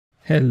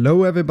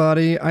Hello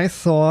everybody, I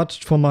thought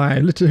for my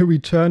little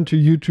return to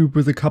YouTube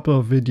with a couple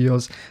of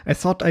videos, I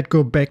thought I'd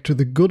go back to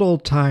the good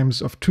old times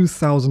of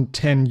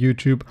 2010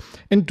 YouTube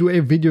and do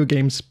a video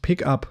games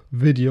pickup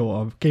video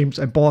of games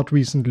I bought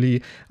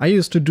recently. I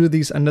used to do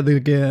these under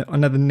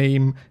the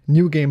name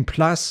New Game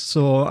Plus,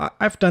 so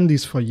I've done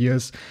these for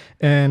years,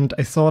 and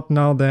I thought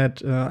now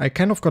that I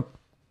kind of got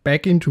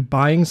back into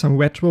buying some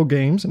retro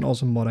games and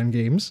also modern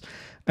games,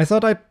 I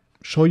thought I'd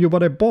show you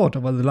what I bought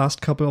over the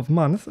last couple of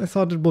months. I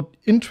thought it would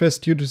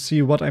interest you to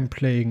see what I'm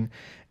playing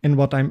and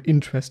what I'm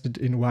interested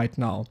in right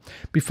now.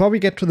 Before we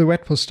get to the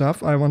retro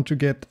stuff, I want to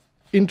get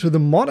into the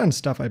modern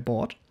stuff I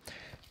bought.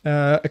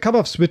 A couple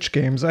of Switch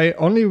games. I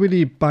only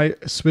really buy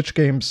Switch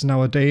games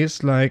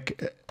nowadays.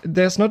 Like,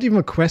 there's not even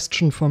a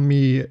question for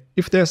me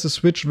if there's a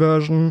Switch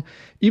version,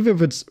 even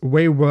if it's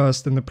way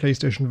worse than the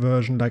PlayStation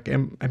version, like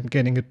I'm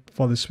getting it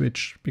for the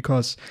Switch,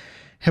 because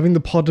having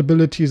the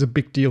portability is a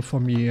big deal for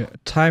me.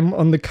 Time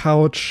on the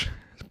couch,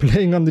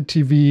 playing on the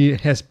TV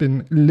has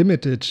been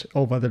limited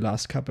over the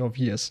last couple of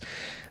years.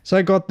 So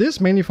I got this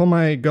mainly for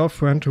my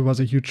girlfriend, who was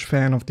a huge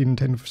fan of the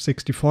Nintendo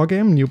 64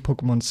 game, New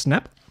Pokemon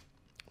Snap.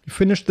 We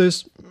finished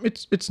this,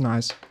 it's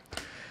nice.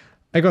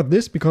 I got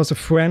this because a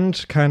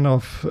friend kind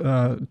of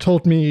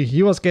told me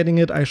he was getting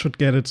it, I should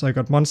get it. So I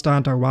got Monster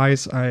Hunter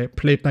Rise. I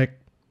played like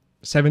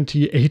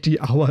 70, 80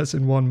 hours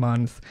in 1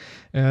 month.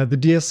 The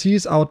DLC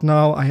is out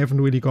now. I haven't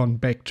really gone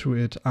back to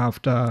it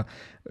after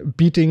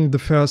beating the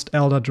first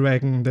Elder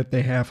Dragon that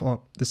they have,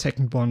 or the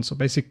second one. So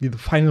basically the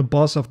final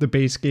boss of the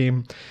base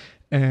game.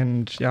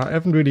 And yeah, I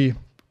haven't really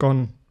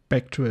gone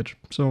back to it.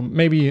 So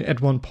maybe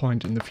at one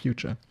point in the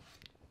future.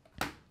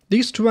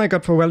 These two I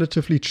got for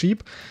relatively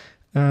cheap.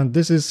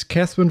 This is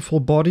Catherine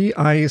Full Body.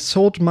 I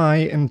sold my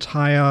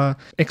entire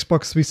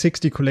Xbox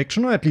 360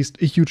 collection, or at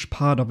least a huge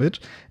part of it.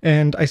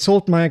 And I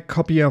sold my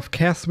copy of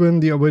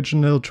Catherine, the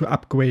original, to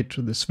upgrade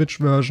to the Switch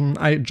version.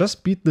 I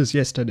just beat this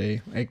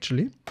yesterday,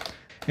 actually.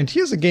 And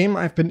here's a game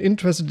I've been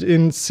interested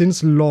in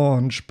since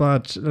launch,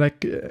 but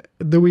like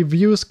the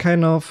reviews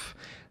kind of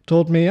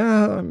told me,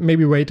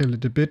 maybe wait a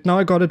little bit. Now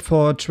I got it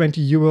for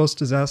 20 euros,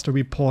 Disaster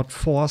Report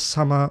 4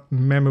 Summer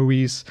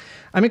Memories.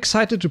 I'm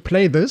excited to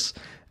play this.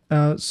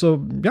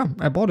 So yeah,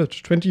 I bought it.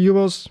 20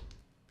 euros,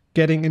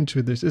 getting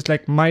into this. It's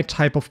like my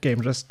type of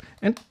game.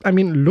 And I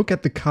mean, look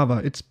at the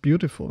cover. It's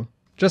beautiful.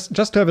 Just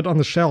to have it on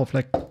the shelf,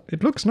 like,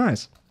 it looks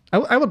nice.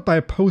 I would buy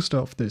a poster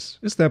of this.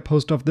 Is there a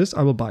poster of this?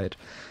 I will buy it.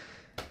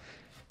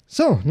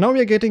 So, now we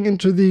are getting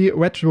into the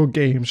retro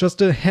games. Just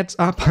a heads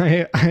up,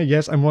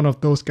 yes, I'm one of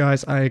those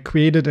guys. I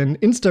created an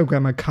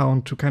Instagram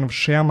account to kind of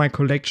share my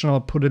collection.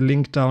 I'll put a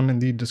link down in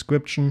the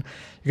description.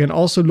 You can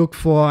also look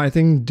for, I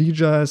think,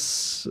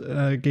 Dija's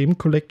game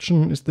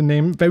collection is the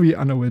name. Very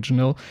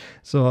unoriginal.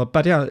 So,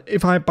 but yeah,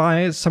 if I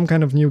buy some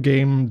kind of new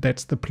game,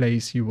 that's the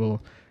place you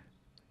will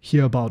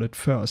hear about it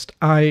first.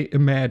 I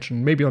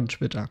imagine, maybe on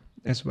Twitter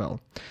as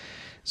well.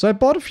 So I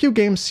bought a few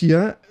games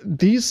here.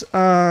 These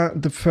are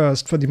the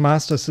first for the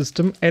Master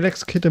System: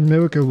 Alex Kidd and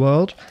Miracle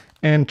World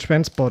and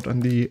Transport on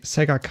the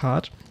Sega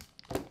card.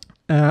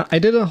 I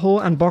did a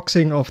whole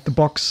unboxing of the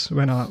box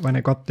when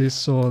I got this,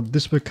 so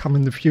this will come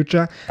in the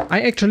future.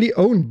 I actually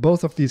own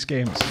both of these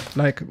games.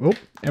 Like, oh,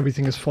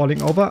 everything is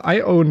falling over. I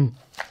own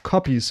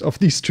copies of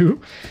these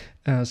two.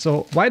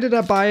 So why did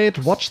I buy it?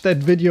 Watch that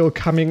video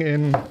coming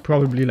in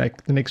probably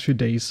like the next few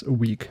days, a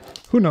week.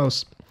 Who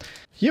knows?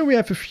 Here we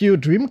have a few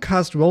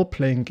Dreamcast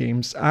role-playing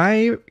games.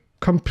 I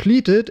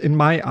completed, in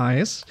my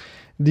eyes,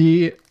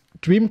 the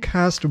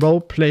Dreamcast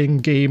role-playing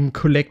game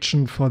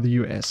collection for the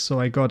US. So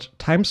I got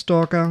Time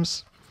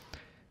Stalkers,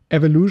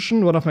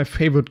 Evolution, one of my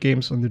favorite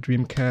games on the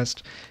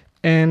Dreamcast,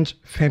 and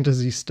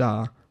Phantasy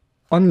Star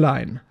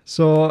Online.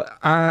 So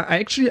I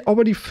actually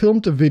already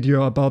filmed a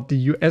video about the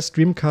US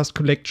Dreamcast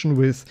collection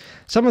with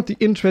some of the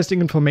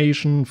interesting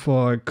information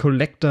for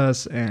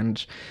collectors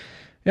and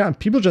yeah,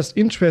 people just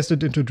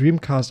interested into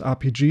Dreamcast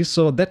RPGs,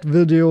 so that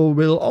video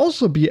will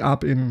also be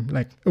up in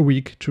like a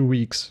week, 2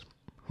 weeks.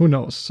 Who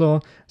knows?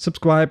 So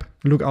subscribe,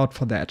 look out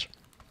for that.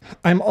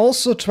 I'm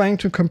also trying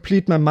to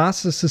complete my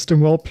Master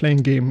System role-playing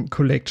game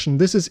collection.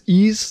 This is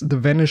Ys: The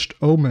Vanished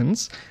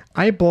Omens.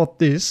 I bought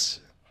this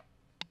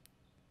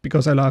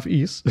because I love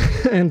Ys,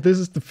 and this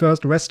is the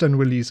first Western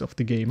release of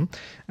the game.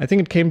 I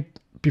think it came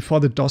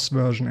before the DOS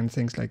version and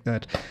things like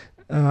that.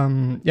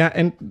 Yeah,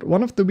 and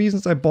one of the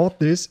reasons I bought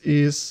this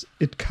is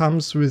it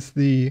comes with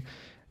the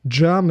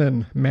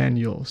German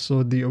manual.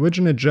 So the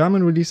original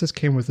German releases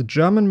came with a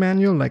German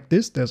manual like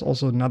this. There's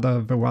also another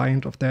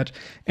variant of that,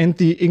 and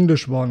the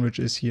English one, which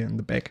is here in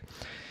the back.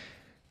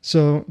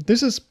 So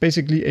this is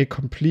basically a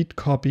complete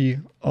copy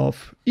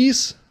of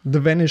Ys: The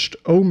Vanished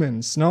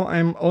Omens. Now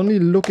I'm only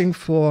looking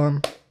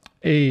for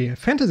a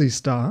Phantasy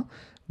Star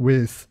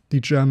with the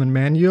German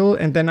manual,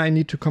 and then I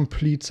need to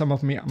complete some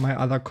of my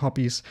other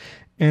copies.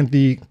 And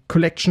the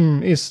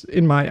collection is,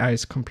 in my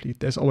eyes, complete.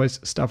 There's always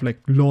stuff like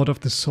Lord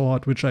of the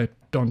Sword, which I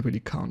don't really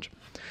count.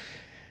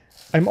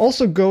 I'm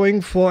also going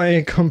for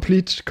a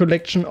complete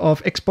collection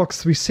of Xbox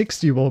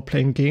 360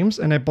 role-playing games,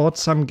 and I bought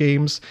some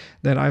games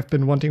that I've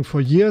been wanting for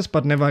years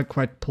but never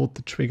quite pulled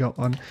the trigger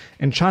on.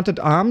 Enchanted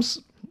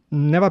Arms,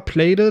 never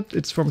played it.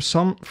 It's from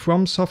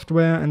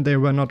Software, and they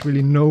were not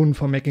really known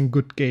for making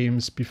good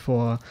games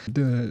before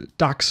the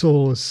Dark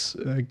Souls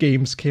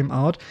games came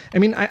out. I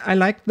mean, I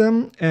like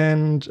them,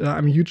 and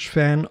I'm a huge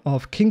fan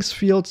of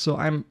Kingsfield, so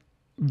I'm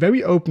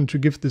very open to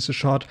give this a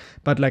shot,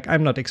 but like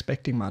I'm not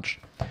expecting much.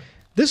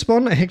 This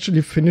one I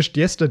actually finished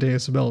yesterday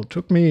as well. It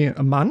took me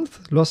a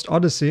month, Lost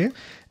Odyssey,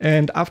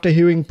 and after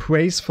hearing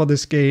praise for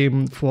this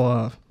game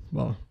for,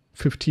 well,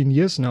 15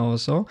 years now or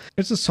so.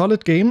 It's a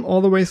solid game all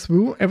the way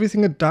through.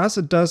 Everything it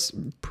does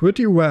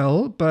pretty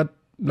well, but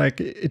like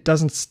it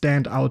doesn't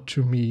stand out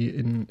to me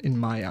in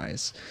my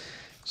eyes.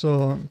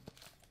 So,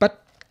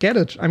 but get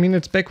it. I mean,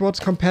 it's backwards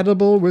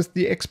compatible with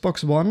the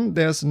Xbox One.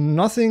 There's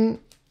nothing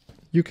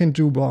you can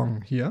do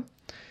wrong here.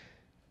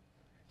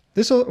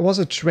 This was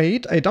a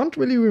trade. I don't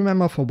really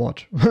remember for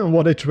what,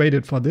 what I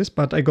traded for this,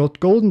 but I got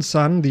Golden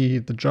Sun, the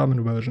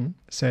German version,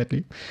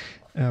 sadly,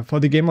 for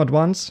the Game &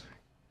 Advance.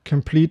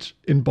 Complete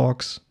in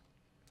box.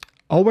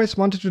 Always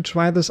wanted to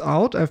try this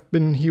out. I've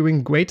been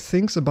hearing great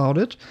things about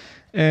it,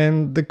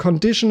 and the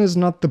condition is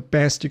not the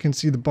best. You can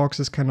see the box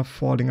is kind of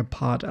falling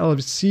apart. I'll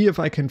see if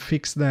I can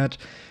fix that,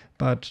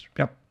 but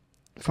yeah,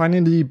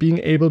 finally being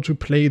able to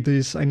play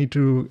this, I need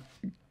to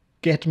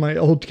get my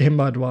old Game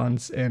 &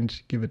 Advance and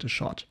give it a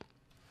shot.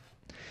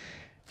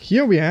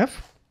 Here we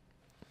have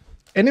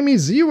Enemy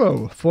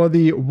Zero for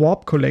the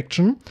Warp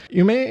collection.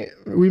 You may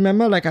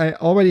remember, like, I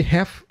already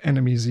have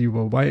Enemy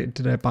Zero. Why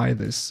did I buy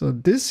this? So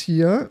this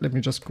here, let me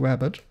just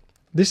grab it.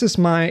 This is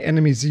my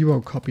Enemy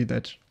Zero copy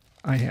that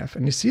I have.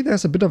 And you see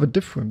there's a bit of a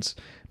difference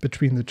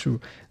between the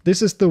two.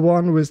 This is the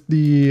one with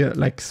the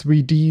like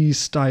 3D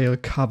style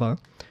cover.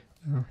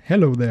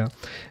 Hello there.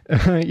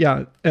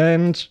 Yeah,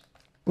 and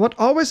what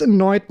always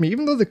annoyed me,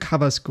 even though the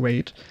cover's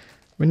great,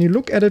 when you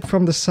look at it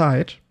from the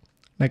side,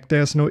 like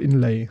there's no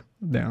inlay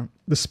there.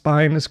 The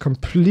spine is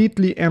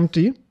completely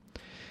empty,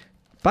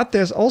 but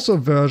there's also a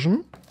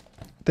version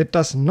that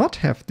does not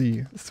have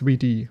the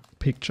 3D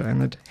picture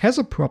and it has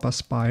a proper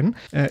spine.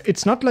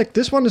 It's not like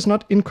this one is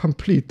not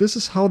incomplete. This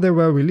is how they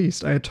were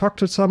released. I talked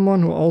to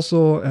someone who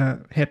also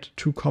had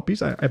 2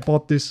 copies. I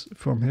bought this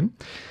from him,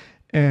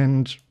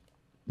 and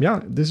yeah,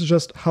 this is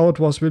just how it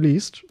was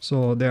released.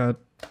 So there are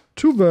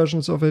 2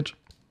 versions of it.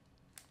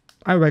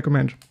 I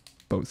recommend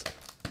both.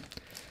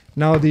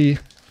 Now the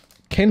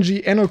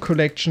Kenji Eno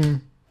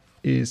collection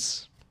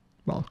is,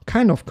 well,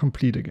 kind of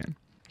complete again.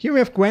 Here we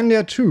have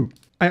Grandia 2.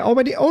 I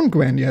already own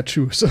Grandia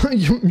 2, so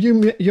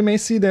you may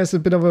see there's a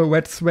bit of a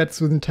red thread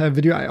through the entire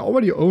video. I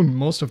already own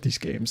most of these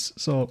games,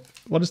 so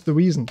what is the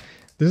reason?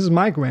 This is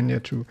my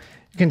Grandia 2. You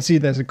can see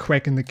there's a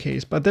crack in the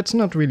case, but that's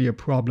not really a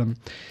problem.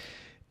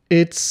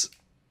 There's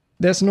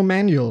no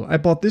manual. I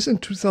bought this in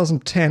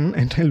 2010,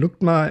 and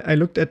I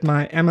looked at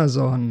my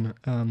Amazon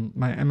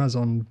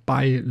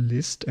buy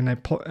list, and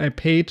I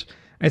paid,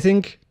 I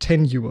think,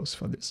 10 euros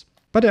for this.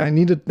 But I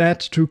needed that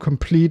to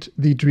complete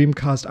the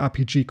Dreamcast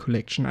RPG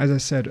collection, as I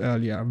said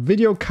earlier.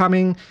 Video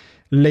coming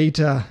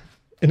later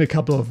in a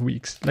couple of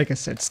weeks. Like I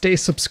said, stay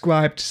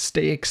subscribed,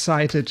 stay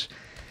excited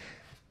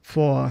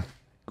for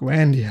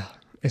Grandia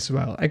as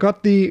well. I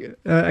got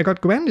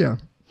Grandia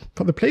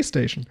for the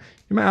PlayStation.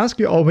 You might ask,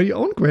 you already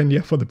own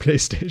Grandia for the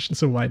PlayStation,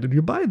 so why did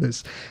you buy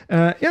this?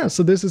 Yeah,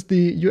 so this is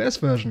the US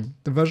version.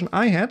 The version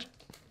I had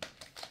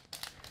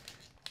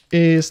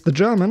is the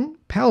German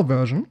PAL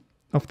version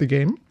of the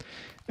game.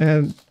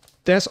 And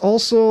there's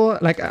also,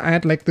 like, I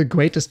had like the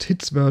greatest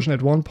hits version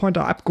at one point.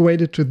 I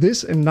upgraded to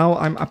this, and now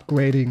I'm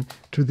upgrading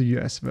to the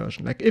US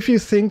version. Like, if you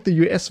think the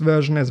US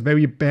version has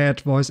very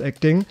bad voice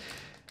acting,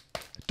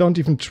 don't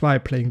even try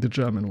playing the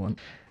German one.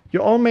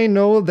 You all may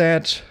know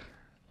that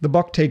the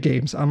Boktail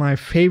games are my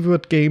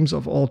favorite games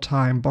of all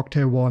time.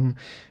 Boktail 1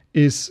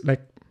 is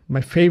like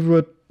my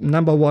favorite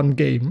 #1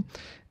 game.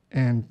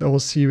 And the whole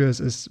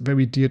series is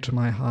very dear to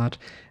my heart.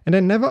 And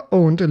I never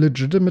owned a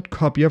legitimate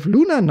copy of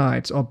Lunar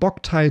Knights, or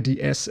Boktail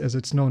DS as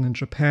it's known in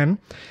Japan.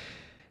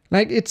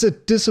 Like, it's a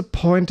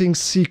disappointing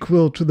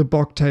sequel to the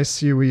Boktail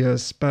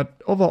series,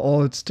 but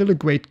overall it's still a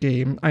great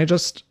game. I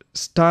just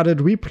started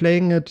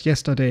replaying it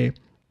yesterday.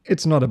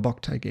 It's not a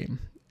Boktail game,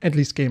 at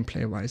least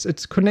gameplay-wise.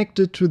 It's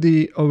connected to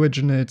the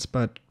originals,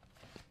 but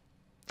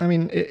I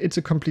mean, it's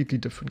a completely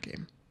different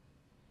game.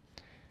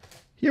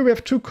 Here we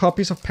have 2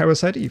 copies of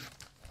Parasite Eve.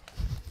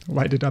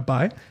 Why did I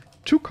buy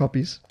 2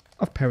 copies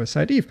of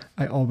Parasite Eve?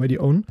 I already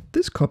own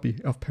this copy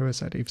of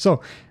Parasite Eve.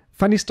 So,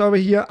 funny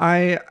story here.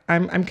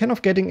 I'm kind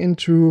of getting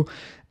into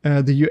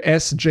the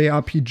US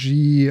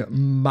JRPG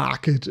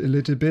market a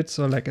little bit.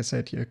 So, like I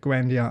said here,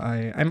 Grandia,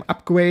 I'm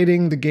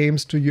upgrading the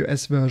games to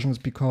US versions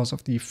because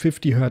of the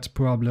 50 Hz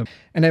problem.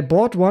 And I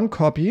bought 1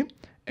 copy.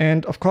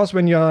 And of course,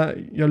 when you're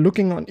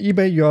looking on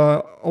eBay, you're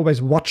always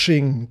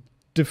watching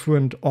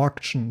different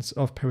auctions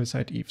of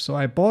Parasite Eve. So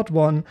I bought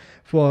one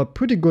for a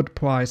pretty good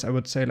price, I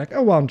would say, like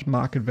around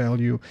market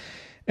value.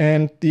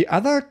 And the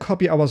other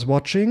copy I was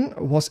watching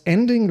was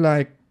ending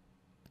like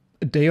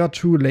a day or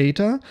 2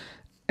 later.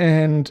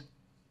 and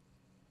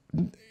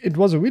it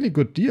was a really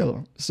good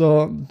deal.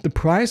 So the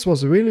price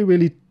was really,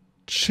 really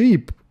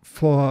cheap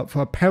for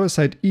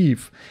Parasite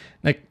Eve,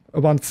 like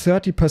around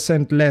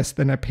 30% less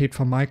than I paid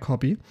for my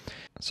copy.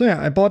 So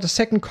yeah, I bought a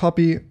second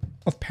copy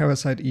of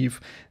Parasite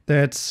Eve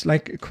that's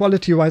like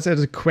quality-wise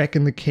there's a crack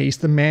in the case.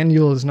 The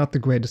manual is not the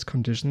greatest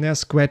condition. There are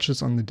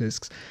scratches on the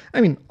discs. I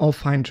mean, all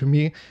fine to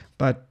me,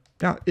 but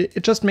yeah,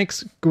 it just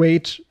makes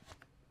great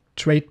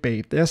trade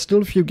bait. There are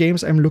still a few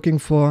games I'm looking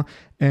for,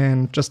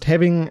 and just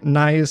having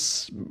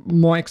nice,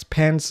 more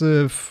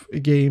expansive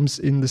games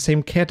in the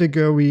same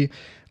category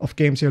of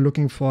games you're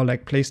looking for,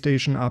 like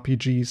PlayStation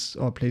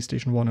RPGs or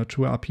PlayStation 1 or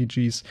 2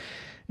 RPGs,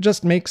 it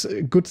just makes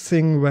a good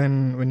thing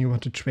when you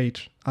want to trade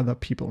other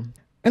people.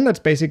 And that's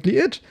basically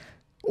it.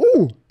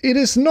 Oh, it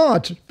is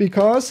not,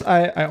 because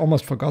I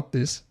almost forgot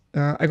this.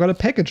 I got a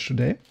package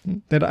today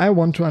that I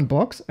want to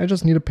unbox. I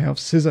just need a pair of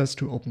scissors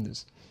to open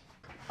this.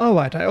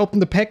 Alright, I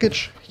opened the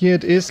package. Here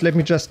it is. Let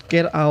me just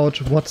get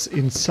out what's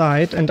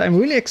inside. And I'm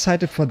really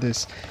excited for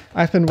this.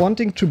 I've been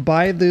wanting to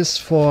buy this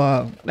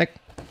for like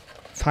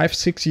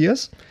 5-6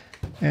 years.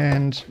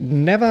 And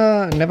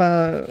never,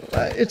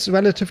 it's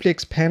relatively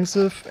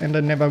expensive, and I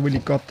never really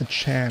got the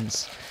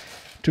chance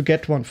to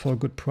get one for a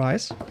good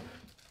price.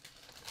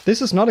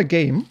 This is not a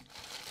game.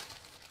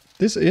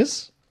 This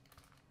is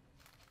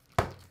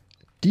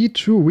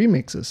D2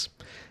 remixes.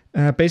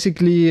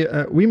 Basically,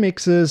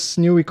 remixes,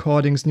 new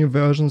recordings, new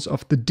versions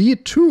of the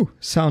D2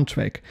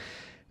 soundtrack.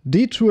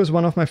 D2 is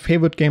one of my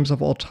favorite games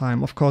of all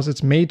time. Of course,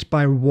 it's made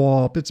by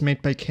Warp, it's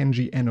made by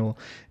Kenji Eno.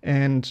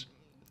 And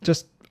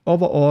just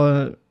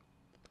overall,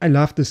 I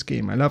love this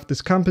game. I love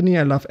this company,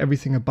 I love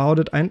everything about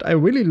it, and I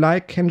really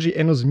like Kenji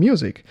Eno's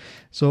music.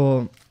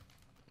 So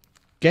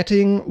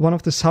getting one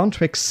of the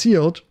soundtracks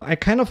sealed, I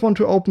kind of want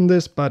to open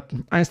this, but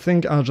I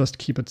think I'll just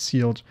keep it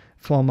sealed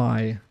for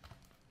my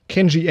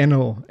Kenji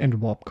Eno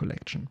and Warp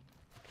collection.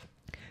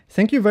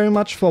 Thank you very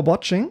much for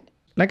watching.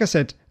 Like I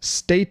said,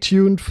 stay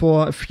tuned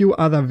for a few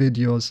other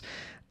videos.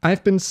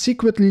 I've been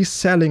secretly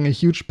selling a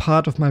huge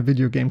part of my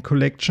video game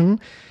collection,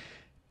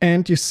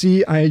 and you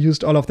see I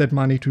used all of that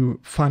money to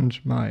fund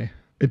my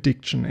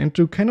addiction and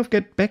to kind of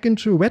get back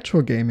into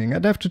retro gaming.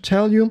 I'd have to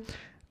tell you,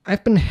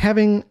 I've been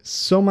having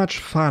so much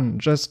fun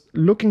just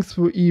looking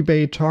through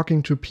eBay,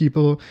 talking to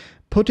people,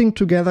 putting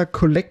together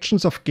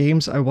collections of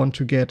games I want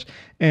to get,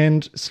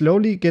 and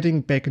slowly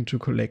getting back into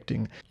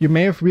collecting. You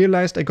may have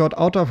realized I got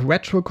out of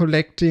retro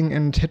collecting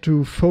and had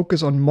to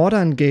focus on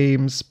modern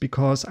games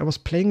because I was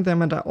playing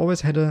them and I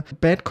always had a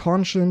bad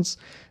conscience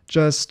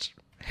just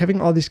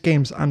having all these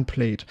games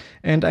unplayed.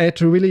 And I had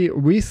to really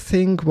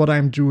rethink what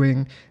I'm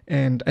doing,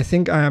 and I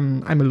think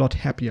I'm a lot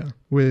happier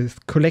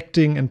with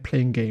collecting and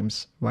playing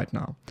games right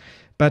now.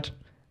 But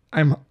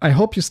I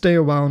hope you stay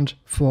around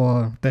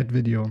for that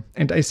video,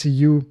 and I see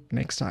you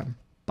next time.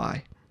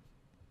 Bye.